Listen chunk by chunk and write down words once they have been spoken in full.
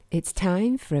It's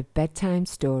time for a bedtime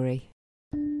story.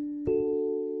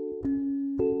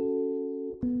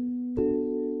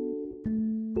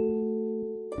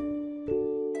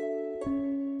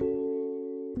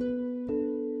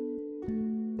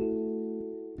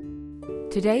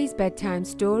 Today's bedtime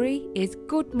story is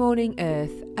Good Morning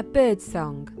Earth, a Bird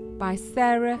Song by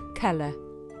Sarah Keller.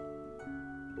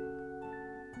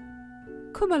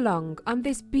 Come along on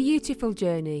this beautiful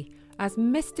journey as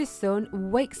Mr. Sun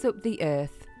wakes up the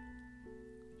earth.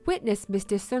 Witness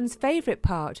Mr. Sun's favourite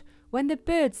part when the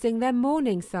birds sing their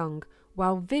morning song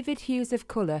while vivid hues of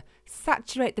colour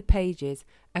saturate the pages,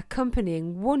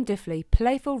 accompanying wonderfully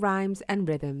playful rhymes and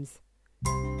rhythms.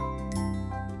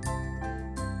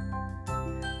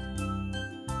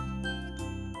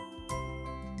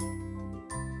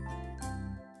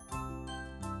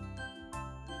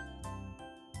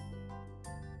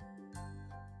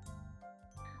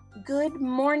 Good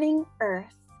morning,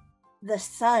 Earth. The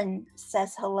sun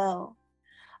says hello,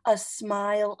 a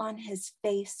smile on his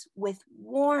face with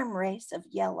warm rays of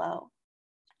yellow.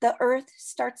 The earth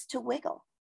starts to wiggle.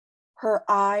 Her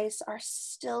eyes are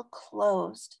still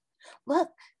closed. Look,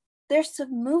 there's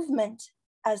some movement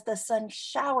as the sun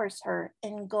showers her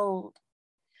in gold.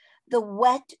 The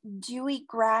wet, dewy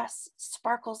grass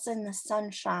sparkles in the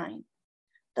sunshine.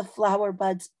 The flower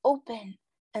buds open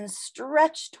and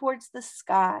stretch towards the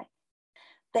sky.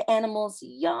 The animals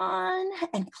yawn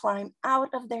and climb out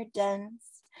of their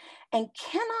dens and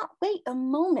cannot wait a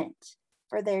moment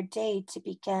for their day to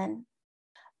begin.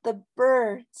 The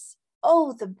birds,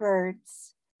 oh, the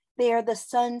birds, they are the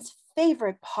sun's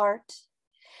favorite part.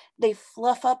 They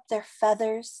fluff up their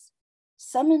feathers,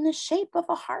 some in the shape of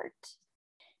a heart.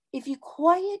 If you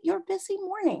quiet your busy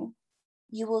morning,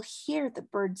 you will hear the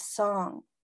bird's song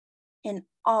in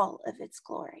all of its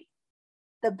glory.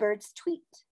 The birds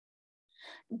tweet.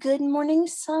 Good morning,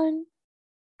 sun.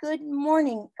 Good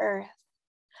morning, earth.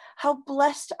 How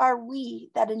blessed are we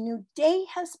that a new day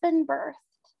has been birthed.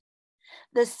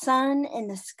 The sun in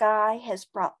the sky has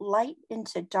brought light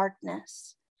into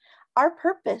darkness. Our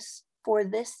purpose for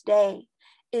this day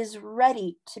is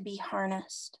ready to be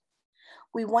harnessed.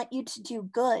 We want you to do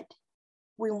good.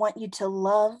 We want you to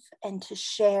love and to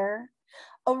share.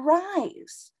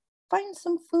 Arise, find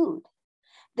some food,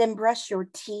 then brush your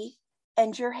teeth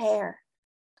and your hair.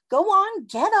 Go on,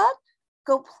 get up,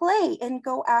 go play and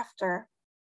go after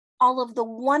all of the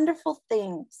wonderful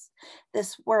things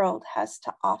this world has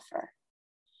to offer.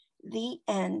 The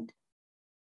end.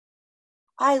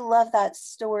 I love that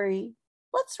story.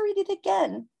 Let's read it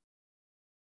again.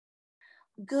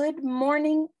 Good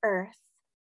morning, Earth.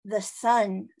 The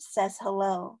sun says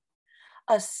hello,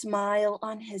 a smile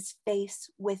on his face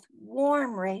with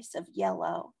warm rays of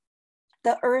yellow.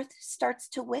 The earth starts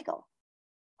to wiggle.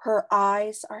 Her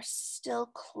eyes are still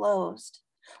closed.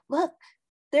 Look,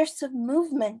 there's some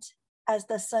movement as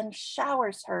the sun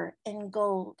showers her in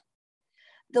gold.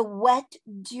 The wet,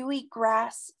 dewy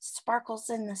grass sparkles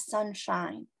in the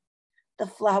sunshine. The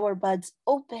flower buds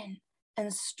open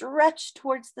and stretch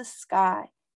towards the sky.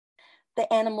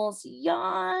 The animals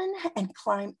yawn and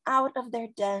climb out of their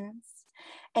dens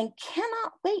and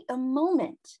cannot wait a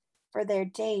moment for their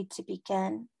day to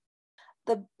begin.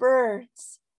 The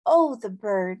birds, oh, the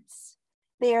birds,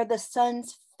 they are the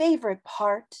sun's favorite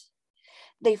part.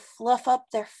 They fluff up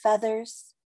their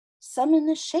feathers, some in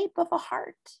the shape of a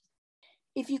heart.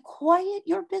 If you quiet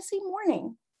your busy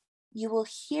morning, you will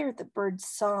hear the bird's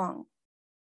song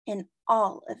in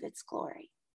all of its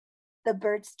glory. The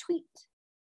birds tweet.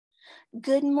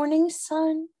 Good morning,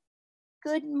 sun.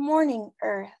 Good morning,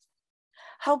 earth.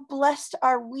 How blessed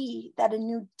are we that a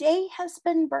new day has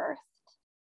been birthed.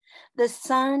 The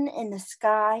sun in the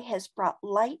sky has brought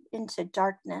light into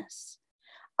darkness.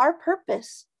 Our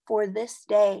purpose for this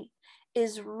day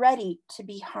is ready to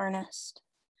be harnessed.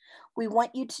 We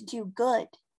want you to do good.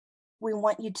 We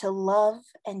want you to love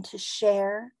and to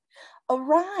share.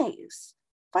 Arise,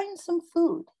 find some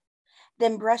food,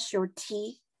 then brush your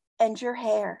teeth and your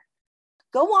hair.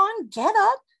 Go on, get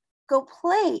up, go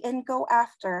play and go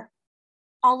after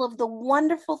all of the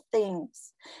wonderful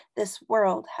things this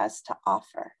world has to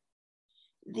offer.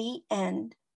 The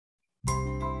end.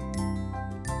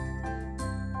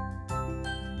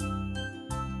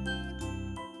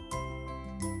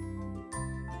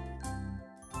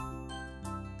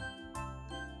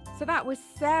 So that was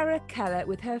Sarah Keller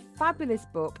with her fabulous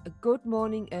book, Good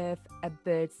Morning Earth, a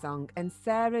Bird Song. And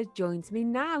Sarah joins me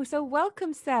now. So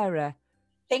welcome, Sarah.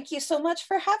 Thank you so much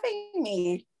for having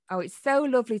me. Oh, it's so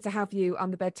lovely to have you on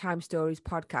the Bedtime Stories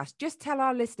podcast. Just tell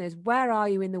our listeners, where are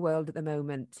you in the world at the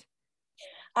moment?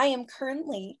 I am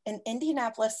currently in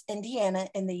Indianapolis, Indiana,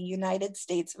 in the United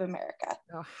States of America.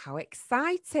 Oh, how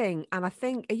exciting. And I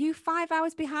think, are you 5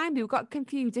 hours behind me? We got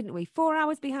confused, didn't we? 4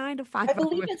 hours behind or five I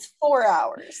believe hours? it's 4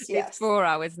 hours. It's Yes. 4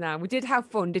 hours now. We did have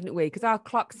fun, didn't we? Because our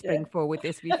clocks spring Yeah. forward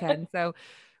this weekend. So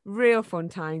real fun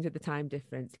times with the time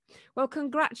difference. Well,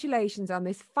 congratulations on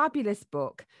this fabulous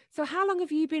book. So how long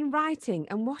have you been writing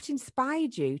and what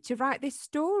inspired you to write this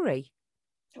story?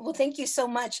 Well, thank you so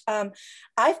much.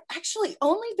 I've actually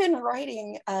only been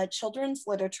writing children's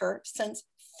literature since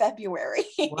February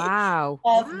Wow.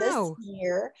 of this Wow.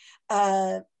 year.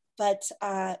 But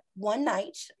one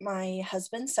night, my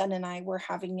husband, son, and I were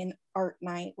having an art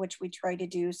night, which we try to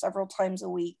do several times a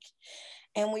week.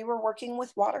 And we were working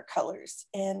with watercolors.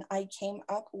 And I came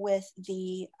up with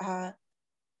the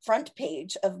front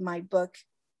page of my book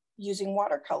using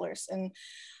watercolors. And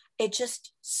it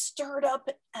just stirred up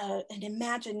an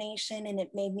imagination, and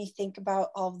it made me think about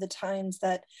all the times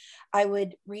that I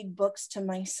would read books to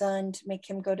my son to make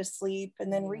him go to sleep,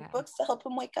 and then read Yeah. books to help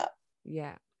him wake up.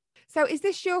 Yeah. So is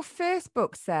this your first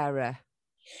book, Sarah?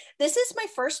 This is my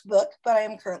first book, but I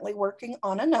am currently working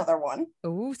on another one.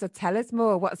 Oh, so tell us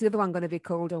more. What's the other one going to be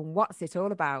called and what's it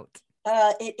all about?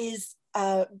 It is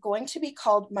going to be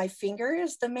called My Finger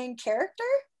is the Main Character?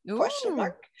 Question Ooh.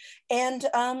 mark. And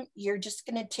you're just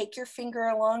going to take your finger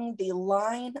along the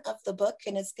line of the book,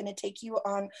 and it's going to take you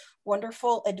on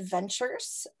wonderful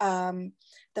adventures.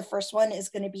 The first one is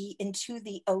going to be into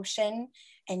the ocean,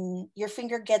 and your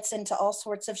finger gets into all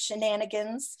sorts of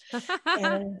shenanigans.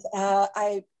 And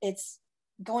it's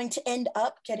going to end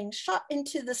up getting shot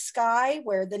into the sky,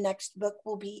 where the next book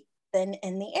will be then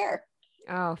in the air.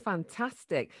 Oh,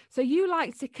 fantastic. So you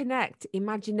like to connect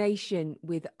imagination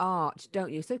with art,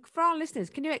 don't you? So for our listeners,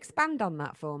 can you expand on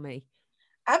that for me?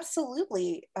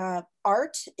 Absolutely.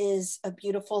 Art is a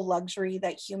beautiful luxury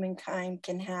that humankind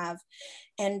can have,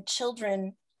 and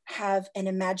children have an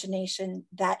imagination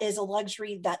that is a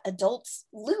luxury that adults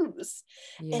lose.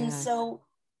 And Yeah. so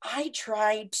I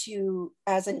try to,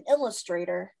 as an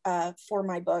illustrator for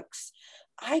my books,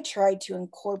 I try to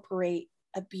incorporate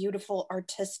a beautiful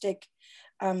artistic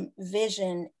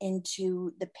vision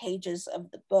into the pages of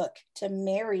the book to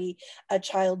marry a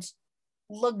child's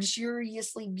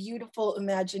luxuriously beautiful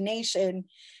imagination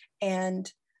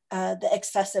and the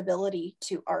accessibility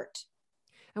to art.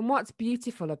 And what's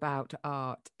beautiful about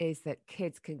art is that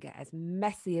kids can get as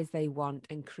messy as they want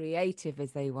and creative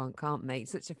as they want, can't they?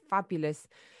 It's such a fabulous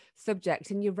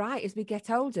subject. And you're right, as we get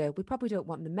older, we probably don't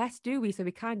want the mess, do we? So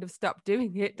we kind of stop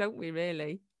doing it, don't we,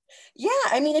 really? Yeah,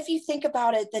 I mean, if you think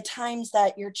about it, the times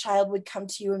that your child would come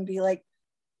to you and be like,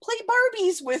 play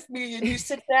Barbies with me, and you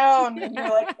sit down and you're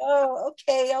like, oh,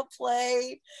 okay, I'll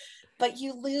play. But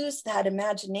you lose that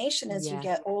imagination as you Yeah.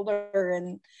 get older.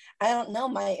 And I don't know,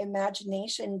 my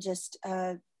imagination just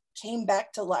came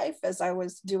back to life as I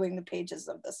was doing the pages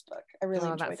of this book. I really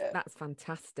Oh, enjoyed it. that's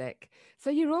fantastic. So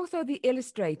you're also the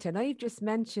illustrator. Now you've just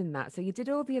mentioned that. So you did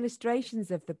all the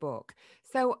illustrations of the book.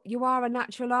 So you are a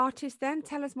natural artist then?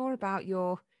 Tell us more about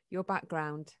your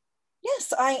background.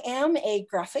 Yes, I am a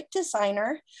graphic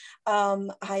designer.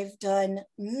 I've done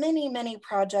many, many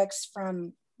projects,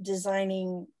 from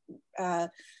designing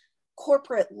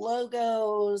corporate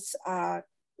logos,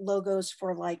 logos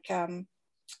for like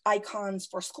icons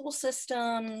for school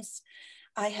systems.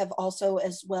 I have also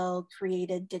as well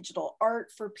created digital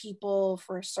art for people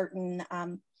for certain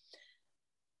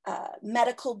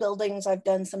medical buildings. I've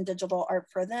done some digital art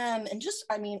for them, and just,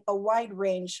 I mean, a wide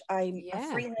range. I'm a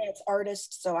Yeah. freelance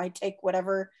artist, so I take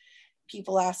whatever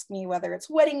people ask me, whether it's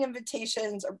wedding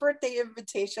invitations or birthday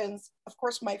invitations. Of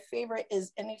course, my favorite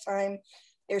is anytime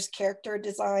there's character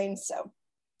design. So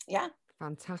yeah.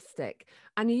 Fantastic.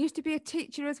 And you used to be a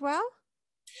teacher as well?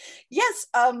 Yes.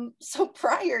 So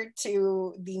prior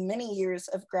to the many years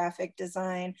of graphic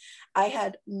design, I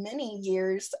had many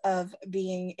years of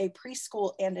being a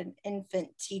preschool and an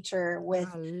infant teacher with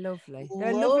Oh, lovely.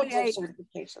 They're a lovely loads of age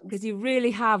because certifications. you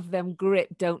really have them grip,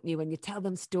 don't you, when you tell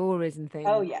them stories and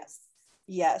Oh, things. yes.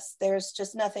 Yes. There's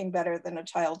just nothing better than a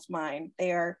child's mind.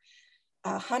 They are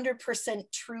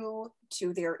 100% true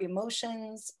to their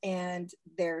emotions and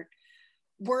their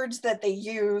words that they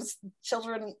use.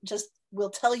 Children just will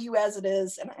tell you as it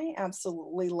is, and I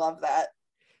absolutely love that.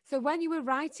 So when you were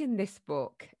writing this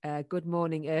book, Good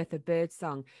Morning Earth, a Bird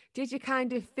Song, did you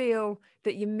kind of feel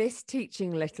that you missed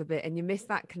teaching a little bit and you missed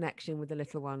that connection with the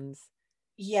little ones?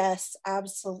 Yes,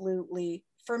 absolutely.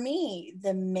 For me,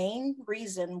 the main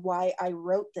reason why I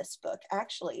wrote this book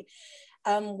actually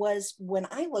was when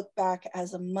I look back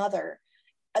as a mother.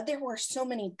 There were so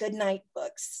many good night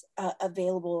books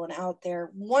available and out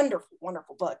there, wonderful,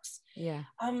 wonderful books. Yeah.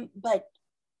 But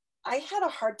I had a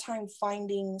hard time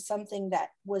finding something that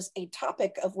was a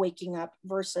topic of waking up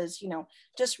versus,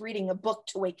 just reading a book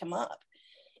to wake him up.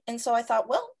 And so I thought,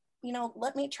 well,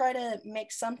 let me try to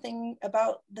make something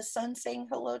about the sun saying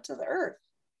hello to the earth.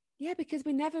 Yeah, because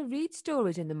we never read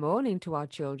stories in the morning to our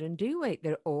children, do we?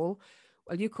 They're all,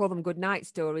 well, you call them good night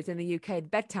stories in the UK,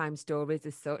 bedtime stories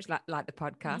as such, like the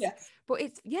podcast. Yes. But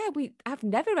I've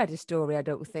never read a story, I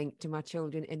don't think, to my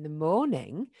children in the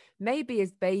morning, maybe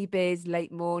as babies,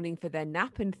 late morning for their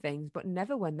nap and things, but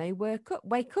never when they wake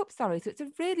up. So it's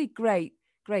a really great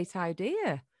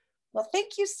idea. Well,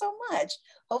 thank you so much.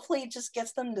 Hopefully it just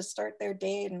gets them to start their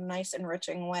day in a nice,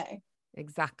 enriching way.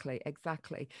 Exactly.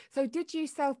 So did you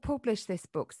self-publish this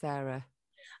book, Sarah?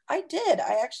 I did.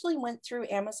 I actually went through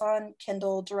Amazon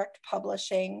Kindle Direct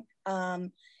Publishing.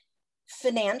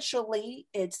 Financially,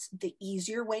 it's the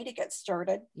easier way to get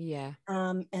started. Yeah.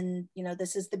 And,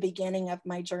 this is the beginning of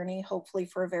my journey, hopefully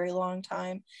for a very long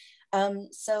time.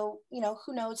 So,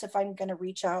 who knows if I'm going to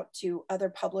reach out to other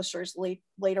publishers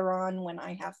later on when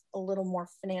I have a little more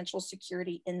financial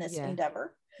security in this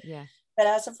endeavor. Yeah. But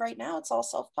as of right now, it's all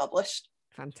self-published.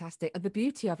 Fantastic. And the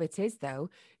beauty of it is, though,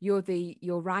 you're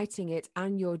writing it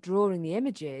and you're drawing the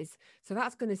images. So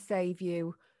that's going to save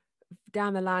you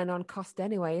down the line on cost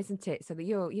anyway, isn't it? So that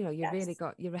you're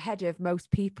ahead of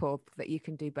most people that you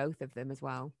can do both of them as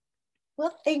well.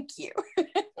 Well, thank you.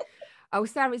 Oh,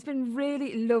 Sarah, it's been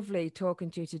really lovely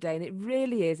talking to you today, and it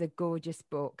really is a gorgeous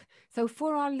book. So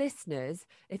for our listeners,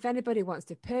 if anybody wants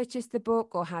to purchase the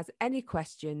book or has any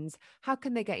questions, how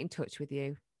can they get in touch with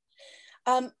you?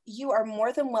 You are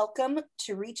more than welcome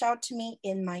to reach out to me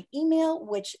in my email,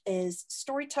 which is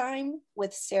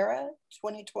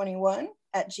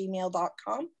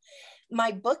storytimewithsarah2021@gmail.com.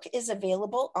 My book is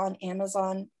available on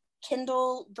Amazon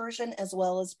Kindle version as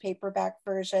well as paperback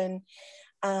version.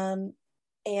 And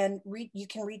you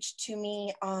can reach to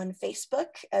me on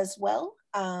Facebook as well.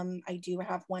 I do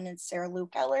have one, in Sarah Lou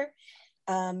Keller.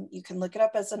 You can look it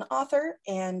up as an author,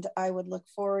 and I would look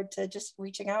forward to just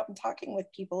reaching out and talking with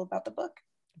people about the book.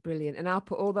 Brilliant. And I'll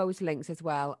put all those links as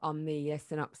well on the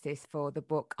synopsis for the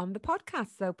book on the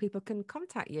podcast so people can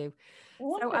contact you.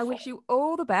 Wonderful. So I wish you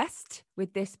all the best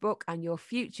with this book and your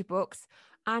future books.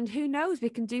 And who knows, we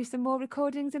can do some more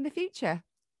recordings in the future.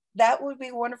 That would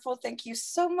be wonderful. Thank you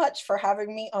so much for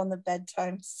having me on the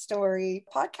Bedtime Story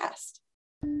podcast.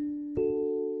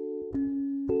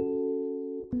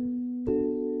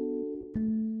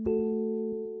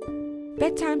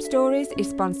 Bedtime Stories is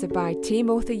sponsored by Team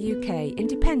Author UK,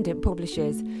 independent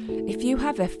publishers. If you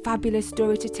have a fabulous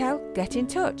story to tell, get in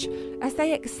touch, as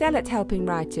they excel at helping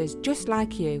writers just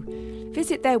like you.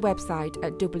 Visit their website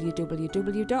at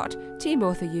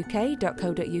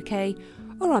www.teamauthoruk.co.uk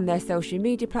or on their social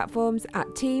media platforms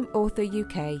at Team Author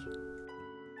UK.